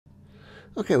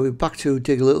Okay, we're back to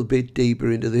dig a little bit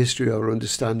deeper into the history of our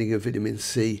understanding of vitamin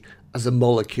C as a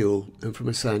molecule and from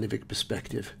a scientific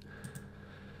perspective.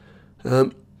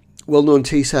 Well-known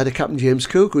tea-sider Captain James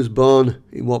Cook was born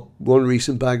in what one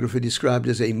recent biographer described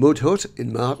as a mud hut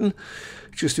in Marton.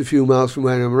 Just a few miles from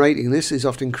where I'm writing this, is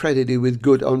often credited with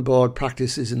good on-board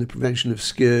practices in the prevention of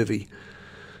scurvy.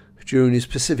 During his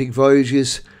Pacific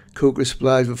voyages, Cook was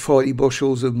supplied with 40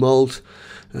 bushels of malt,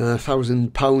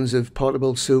 1,000 pounds of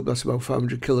potable soup, that's about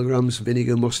 500 kilograms,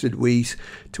 vinegar, mustard, wheat,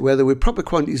 together with proper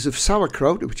quantities of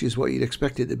sauerkraut, which is what you'd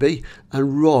expect it to be,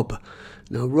 and rob.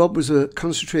 Now, rob was a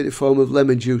concentrated form of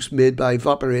lemon juice made by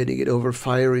evaporating it over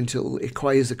fire until it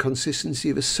acquires the consistency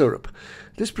of a syrup.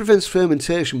 This prevents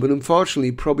fermentation, but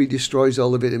unfortunately probably destroys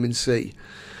all the vitamin C.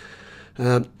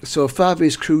 So 5 of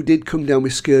his crew did come down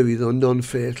with scurvy, though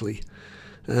non-fatally.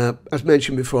 As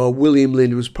mentioned before, William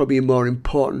Lind was probably a more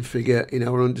important figure in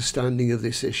our understanding of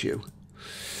this issue.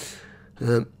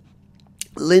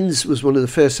 Lind's was one of the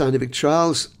first scientific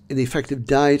trials in the effect of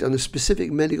diet on a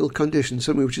specific medical condition,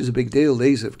 something which is a big deal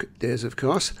these days, of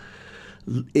course.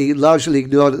 He largely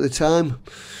ignored at the time.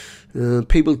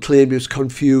 People claimed he was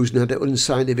confused and had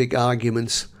unscientific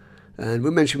arguments. And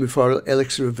we mentioned before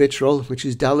elixir of vitriol, which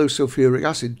is dilute sulfuric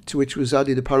acid, to which was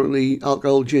added apparently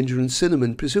alcohol, ginger and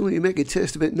cinnamon, presumably to make it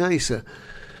taste a bit nicer.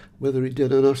 Whether it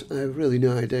did or not, I have really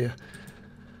no idea.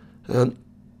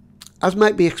 As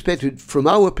might be expected from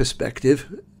our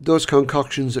perspective, those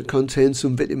concoctions that contained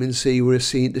some vitamin C were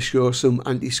seen to show some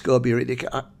anti-scorbutic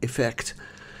effect.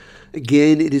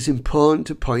 Again, it is important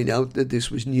to point out that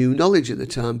this was new knowledge at the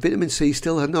time. Vitamin C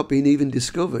still had not been even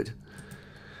discovered.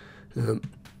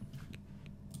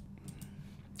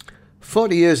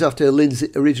 40 years after Lind's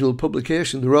original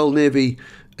publication, the Royal Navy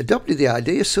adopted the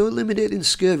idea, so eliminating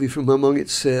scurvy from among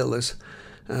its sailors.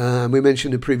 We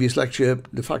mentioned in a previous lecture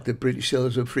the fact that British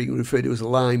sailors were frequently referred to as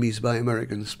limeys by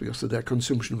Americans because of their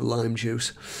consumption of lime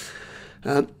juice.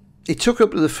 It took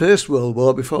up to the First World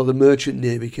War before the Merchant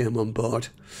Navy came on board.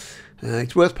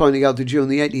 It's worth pointing out that during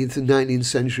the 18th and 19th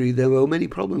century there were many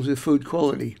problems with food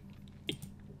quality.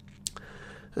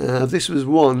 This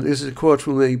is a quote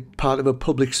from a part of a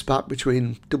public spat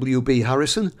between W.B.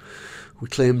 Harrison, who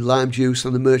claimed lime juice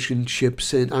on the merchant ship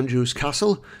St. Andrew's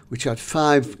Castle, which had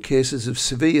 5 cases of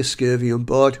severe scurvy on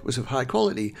board, was of high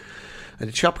quality, and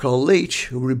a chap called Leach,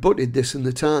 who rebutted this in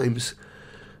the Times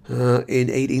in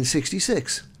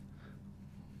 1866.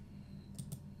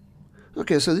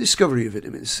 Okay, so the discovery of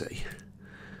vitamin C.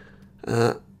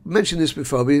 Mentioned this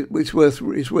before, but it's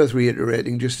worth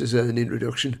reiterating just as an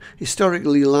introduction.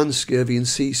 Historically, land scurvy and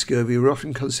sea scurvy were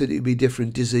often considered to be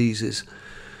different diseases.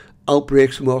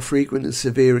 Outbreaks were more frequent and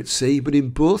severe at sea, but in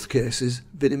both cases,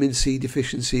 vitamin C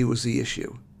deficiency was the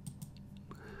issue.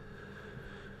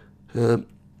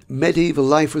 Medieval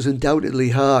life was undoubtedly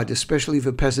hard, especially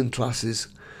for peasant classes,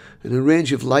 and a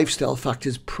range of lifestyle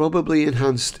factors probably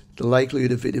enhanced the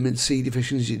likelihood of vitamin C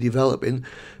deficiency developing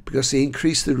because they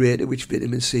increased the rate at which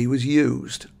vitamin C was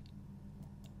used.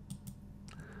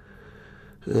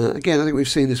 Again, I think we've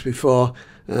seen this before.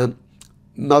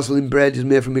 Muslin bread is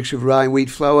made from a mixture of rye and wheat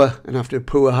flour, and after a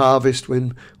poor harvest,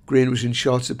 when grain was in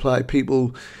short supply,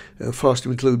 people forced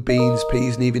to include beans,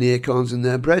 peas and even acorns in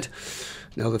their bread.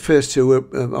 Now the first two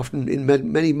are often in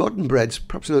many modern breads,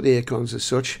 perhaps not acorns as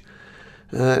such.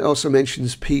 It also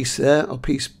mentions peas there, or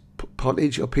peas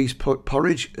pottage or peas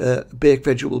porridge, a baked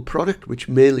vegetable product which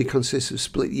mainly consists of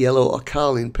split yellow or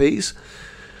carling peas,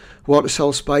 water,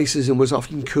 salt, spices, and was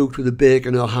often cooked with a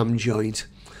bacon or ham joint.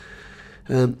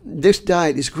 This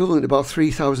diet is equivalent to about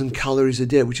 3,000 calories a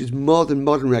day, which is more than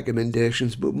modern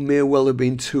recommendations, but may well have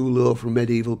been too low for a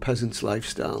medieval peasant's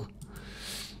lifestyle.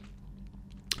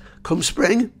 Come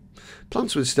spring,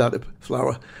 plants would start to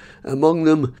flower. Among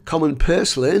them, common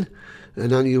purslane,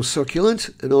 an annual succulent,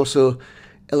 and also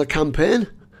elecampane,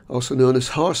 also known as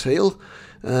horsehail,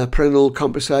 perennial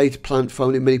composite plant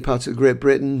found in many parts of Great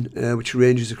Britain, which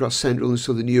ranges across Central and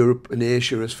Southern Europe and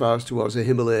Asia as far as towards the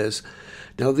Himalayas.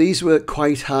 Now these were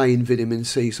quite high in vitamin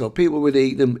C, so people would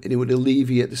eat them and it would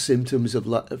alleviate the symptoms of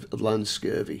land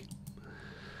scurvy.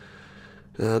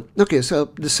 Okay, so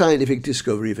the scientific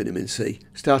discovery of vitamin C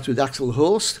starts with Axel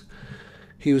Holst.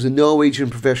 He was a Norwegian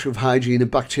professor of hygiene and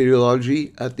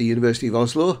bacteriology at the University of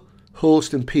Oslo.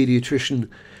 Holst and paediatrician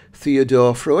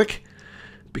Theodore Froeck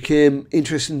became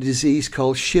interested in a disease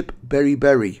called ship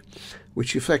beriberi,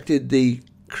 which affected the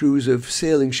crews of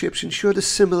sailing ships and showed a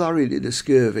similarity to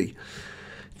scurvy.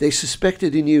 They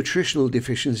suspected a nutritional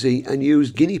deficiency and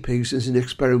used guinea pigs as an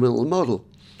experimental model.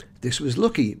 This was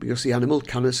lucky because the animal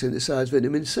cannot synthesize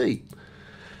vitamin C.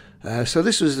 So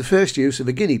this was the first use of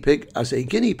a guinea pig as a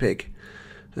guinea pig.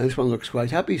 This one looks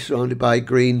quite happy, surrounded by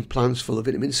green plants full of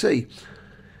vitamin C.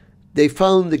 They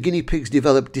found the guinea pigs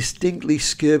developed distinctly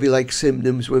scurvy-like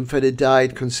symptoms when fed a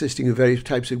diet consisting of various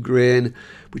types of grain,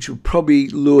 which were probably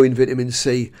low in vitamin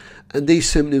C, and these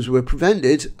symptoms were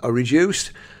prevented or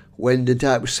reduced when the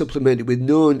diet was supplemented with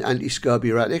known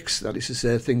anti-scorbutics, that is to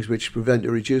say, things which prevent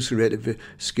or reduce the rate of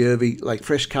scurvy, like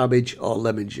fresh cabbage or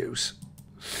lemon juice.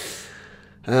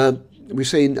 We've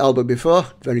seen Albert before,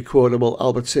 very quotable.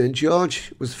 Albert St.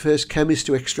 George was the first chemist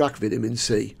to extract vitamin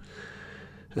C.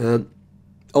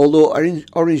 Although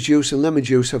orange juice and lemon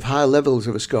juice have high levels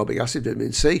of ascorbic acid,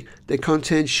 vitamin C, they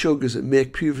contain sugars that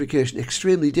make purification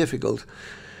extremely difficult.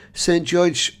 St.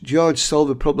 George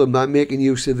solved the problem by making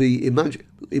use of the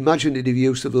imaginative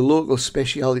use of the local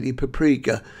speciality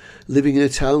paprika, living in a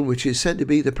town which is said to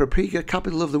be the paprika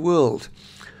capital of the world.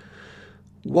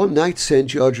 One night, St.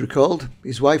 George recalled,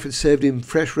 his wife had served him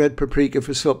fresh red paprika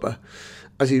for supper.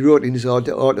 As he wrote in his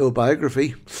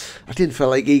autobiography, I didn't feel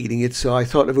like eating it, so I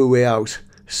thought of a way out.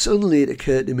 Suddenly it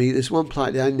occurred to me there's one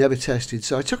plant I never tested,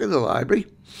 so I took it to the library,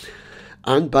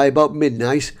 and by about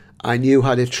midnight I knew I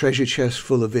had a treasure chest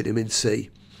full of vitamin C.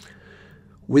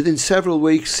 Within several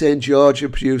weeks, St. George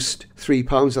had produced 3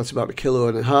 pounds, that's about 1.5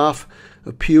 kilograms,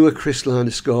 of pure crystalline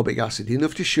ascorbic acid,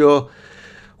 enough to show,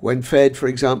 when fed, for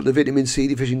example, the vitamin C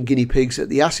deficient guinea pigs, that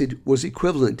the acid was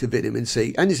equivalent to vitamin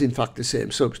C and is in fact the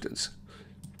same substance.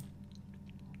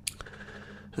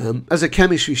 As a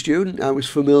chemistry student, I was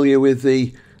familiar with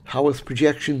the Haworth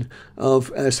projection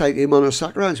of cyclic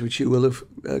monosaccharides, which you will have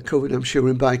covered, I'm sure,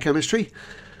 in biochemistry.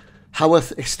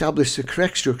 Haworth established the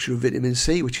correct structure of vitamin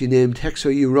C, which he named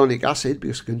hexouronic acid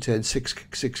because it contains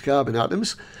six carbon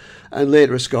atoms, and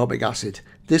later ascorbic acid.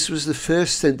 This was the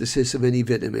first synthesis of any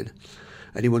vitamin,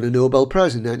 and he won a Nobel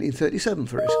Prize in 1937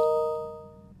 for it.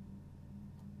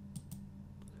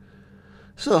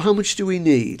 So how much do we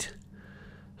need?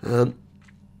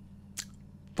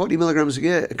 40 milligrams a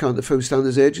day, according to the Food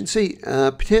Standards Agency.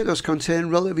 Potatoes contain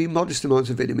relatively modest amounts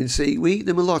of vitamin C. We eat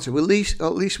them a lot, or at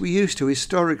least we used to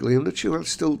historically. I'm not sure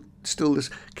it's still the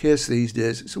case these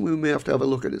days. It's something we may have to have a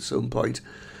look at some point.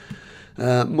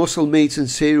 Muscle meats and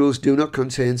cereals do not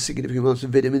contain significant amounts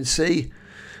of vitamin C.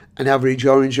 An average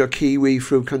orange or kiwi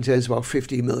fruit contains about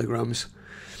 50 milligrams.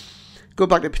 Go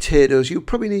back to potatoes. You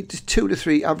probably need 2 to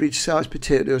 3 average sized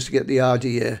potatoes to get the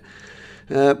RDA.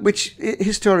 Which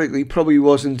historically probably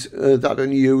wasn't that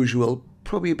unusual,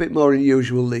 probably a bit more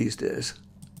unusual these days.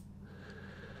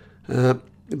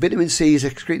 Vitamin C is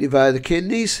excreted via the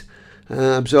kidneys.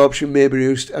 Absorption may be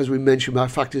reduced, as we mentioned, by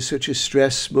factors such as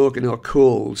stress, smoking or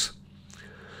colds.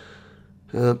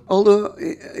 Although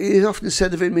it is often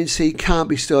said that vitamin C can't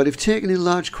be stored, if taken in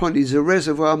large quantities, a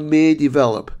reservoir may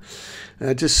develop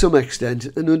to some extent,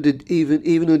 and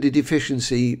even under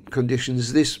deficiency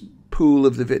conditions, this pool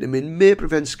of the vitamin may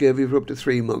prevent scurvy for up to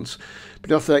 3 months, but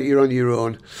after that you're on your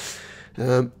own.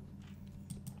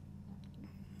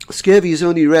 Scurvy is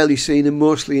only rarely seen and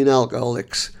mostly in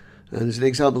alcoholics, and there's an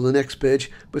example on the next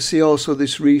page, but see also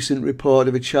this recent report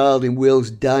of a child in Wales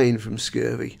dying from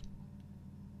scurvy.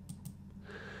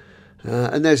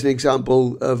 And there's an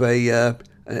example of an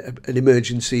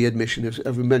emergency admission. As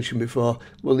we mentioned before,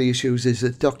 one of the issues is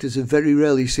that doctors have very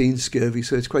rarely seen scurvy,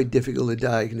 so it's quite difficult to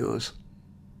diagnose.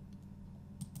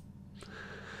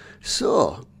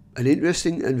 So, an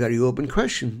interesting and very open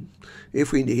question.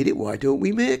 If we need it, why don't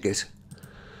we make it?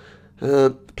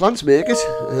 Plants make it.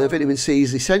 Vitamin C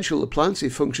is essential to plants.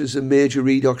 It functions as a major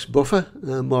redox buffer.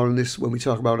 More on this when we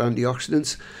talk about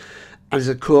antioxidants. And as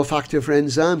a cofactor for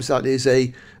enzymes, that is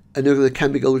another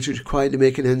chemical which is required to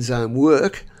make an enzyme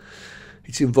work.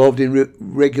 It's involved in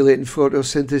regulating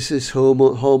photosynthesis,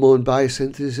 hormone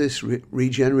biosynthesis,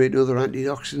 regenerating other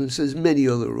antioxidants. There's many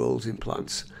other roles in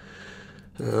plants.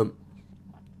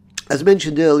 As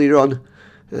mentioned earlier on,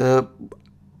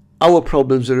 our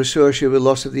problems are associated with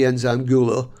loss of the enzyme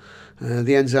GULO,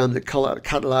 the enzyme that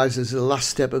catalyzes the last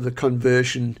step of the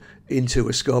conversion into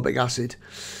ascorbic acid.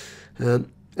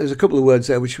 There's a couple of words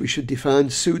there which we should define.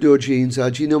 Pseudogenes are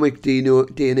genomic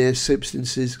DNA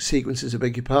sequences,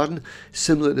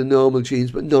 similar to normal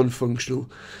genes but non-functional,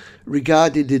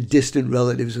 regarded as distant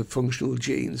relatives of functional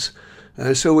genes.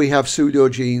 So we have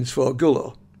pseudogenes for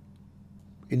GULO,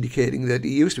 indicating that it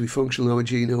used to be functional in our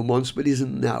genome once but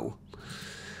isn't now.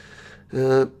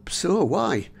 So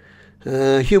why?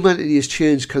 Humanity has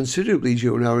changed considerably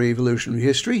during our evolutionary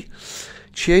history.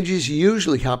 Changes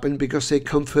usually happen because they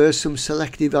confer some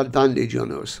selective advantage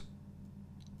on us.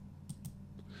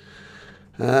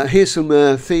 Here's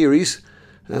some theories.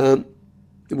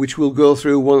 which we'll go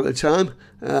through one at a time.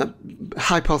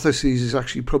 Hypotheses is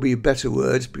actually probably a better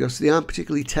word because they aren't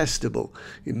particularly testable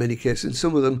in many cases, and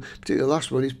some of them, particularly the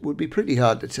last one, would be pretty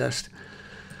hard to test.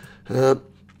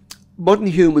 Modern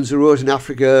humans arose in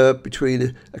Africa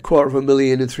between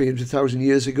 250,000 and 300,000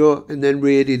 years ago, and then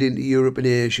raided into Europe and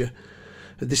Asia.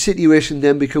 The situation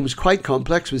then becomes quite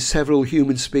complex, with several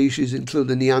human species,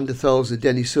 including Neanderthals, the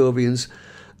Denisovians,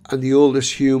 and the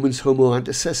oldest humans, Homo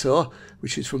antecessor,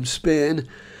 which is from Spain,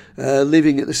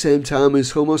 living at the same time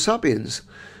as Homo sapiens.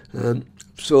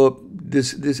 So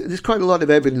there's quite a lot of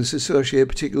evidence associated,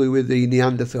 particularly with the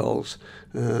Neanderthals,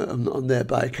 on their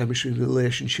biochemistry in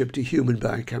relationship to human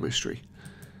biochemistry.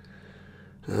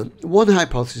 One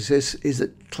hypothesis is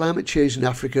that climate change in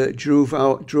Africa drove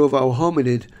our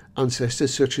hominid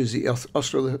ancestors, such as the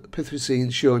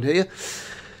Australopithecines shown here,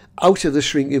 out of the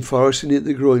shrinking forests and into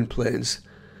the growing plains.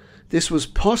 This was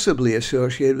possibly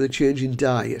associated with a change in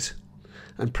diet,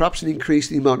 and perhaps an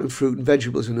increase in the amount of fruit and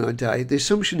vegetables in our diet. The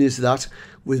assumption is that,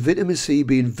 with vitamin C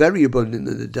being very abundant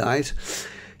in the diet,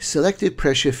 selective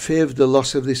pressure favoured the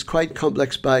loss of this quite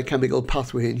complex biochemical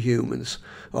pathway in humans,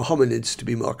 or hominids to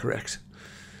be more correct.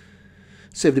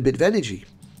 Saved a bit of energy.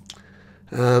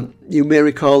 You may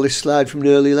recall this slide from an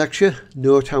early lecture.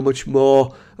 Note how much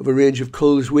more of a range of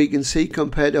colours we can see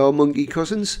compared to our monkey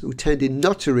cousins, who tended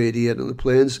not to radiate on the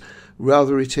plains,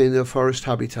 rather retain their forest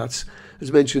habitats.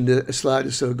 As mentioned a slide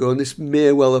or so ago, and this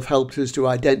may well have helped us to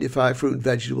identify fruit and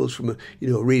vegetables from a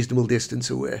reasonable distance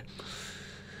away.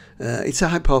 It's a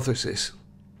hypothesis.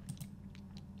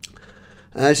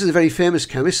 This is a very famous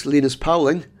chemist, Linus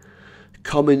Pauling,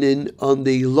 commenting on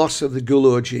the loss of the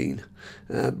Gullo gene,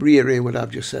 reiterating what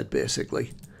I've just said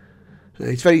basically.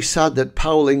 It's very sad that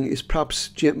Pauling is perhaps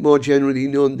more generally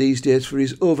known these days for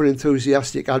his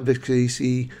over-enthusiastic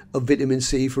advocacy of vitamin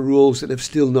C for roles that have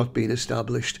still not been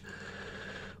established.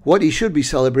 What he should be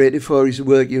celebrated for is the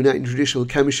work uniting traditional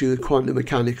chemistry with quantum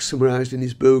mechanics, summarised in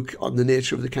his book On the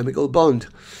Nature of the Chemical Bond.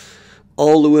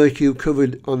 All the work you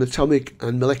covered on atomic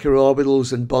and molecular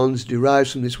orbitals and bonds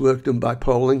derives from this work done by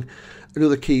Pauling, and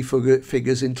other key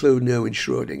figures include Erwin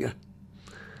Schrödinger.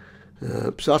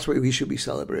 So that's what we should be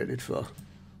celebrated for.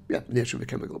 Yeah, the nature of the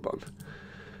chemical bond.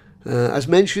 As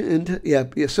mentioned,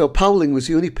 so Pauling was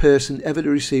the only person ever to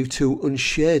receive 2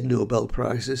 unshared Nobel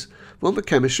Prizes, one for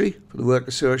chemistry, for the work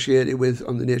associated with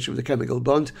On the Nature of the Chemical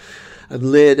Bond,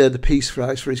 and later the Peace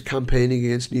Prize for his campaigning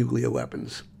against nuclear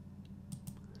weapons.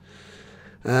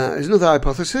 There's another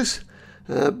hypothesis,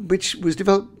 which was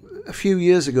developed a few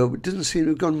years ago, but doesn't seem to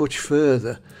have gone much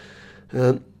further.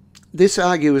 This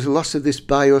argues the loss of this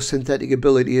biosynthetic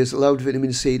ability has allowed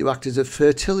vitamin C to act as a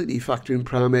fertility factor in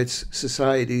primates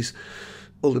societies,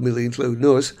 ultimately including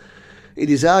us. It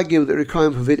is argued that the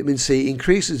requirement for vitamin C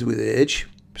increases with age,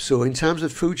 so in times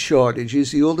of food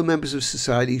shortages, the older members of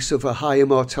society suffer higher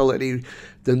mortality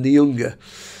than the younger.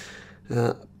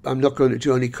 I'm not going to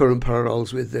draw any current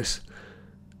parallels with this.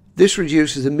 This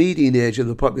reduces the median age of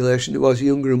the population towards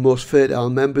younger and most fertile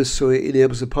members, so it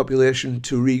enables the population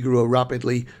to regrow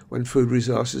rapidly when food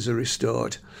resources are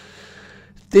restored.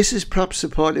 This is perhaps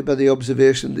supported by the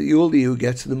observation that the older you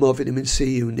get, the more vitamin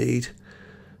C you need.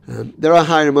 There are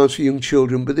higher amounts for young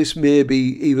children, but this may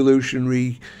be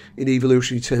evolutionary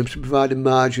terms to provide a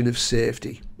margin of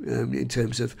safety in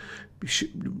terms of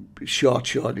short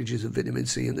shortages of vitamin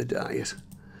C in the diet.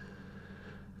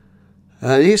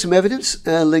 Here's some evidence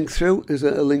linked through. There's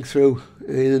a link through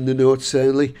in the notes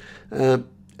certainly,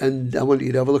 and I want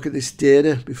you to have a look at this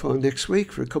data before next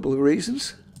week for a couple of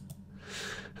reasons.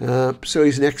 So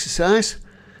here's an exercise.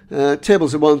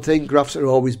 Tables are one thing, graphs are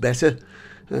always better.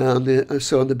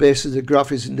 So on the basis the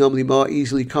graph is normally more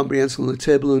easily comprehensible than the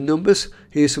table of numbers,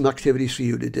 here's some activities for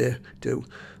you to do.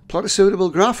 Plot a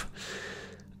suitable graph.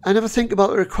 And have a think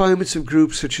about the requirements of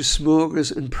groups such as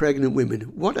smokers and pregnant women.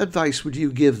 What advice would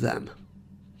you give them?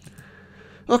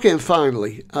 Okay, and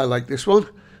finally, I like this one,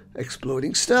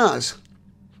 exploding stars.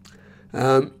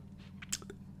 Boom.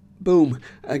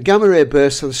 Gamma ray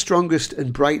bursts are the strongest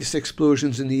and brightest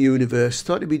explosions in the universe,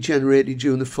 thought to be generated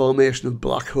during the formation of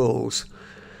black holes.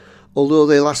 Although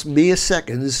they last mere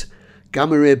seconds,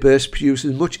 gamma ray bursts produce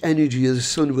as much energy as the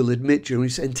sun will admit during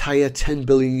its entire 10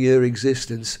 billion year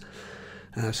existence.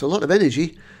 So a lot of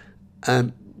energy.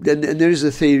 And there is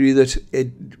a theory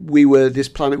that this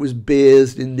planet was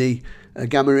bathed in the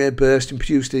gamma ray burst and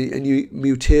produced a new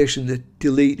mutation that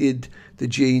deleted the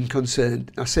gene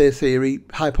concerned. I say theory,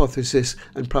 hypothesis,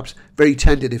 and perhaps very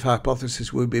tentative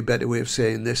hypothesis would be a better way of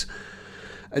saying this.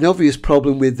 An obvious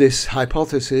problem with this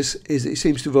hypothesis is that it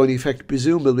seems to have only affected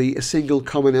presumably a single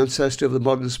common ancestor of the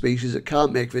modern species that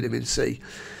can't make vitamin C.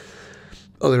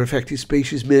 Other affected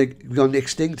species may have gone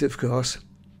extinct, of course.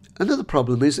 Another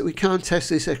problem is that we can't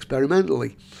test this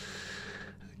experimentally.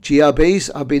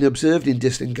 GRBs have been observed in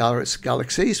distant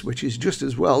galaxies, which is just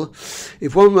as well.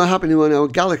 If one were happening on our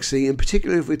galaxy, in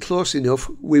particular if we're close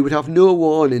enough, we would have no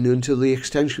warning until the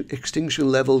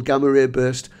extinction level gamma ray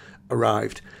burst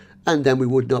arrived, and then we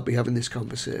would not be having this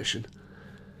conversation.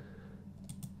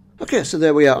 Okay, so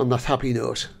there we are on that happy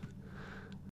note.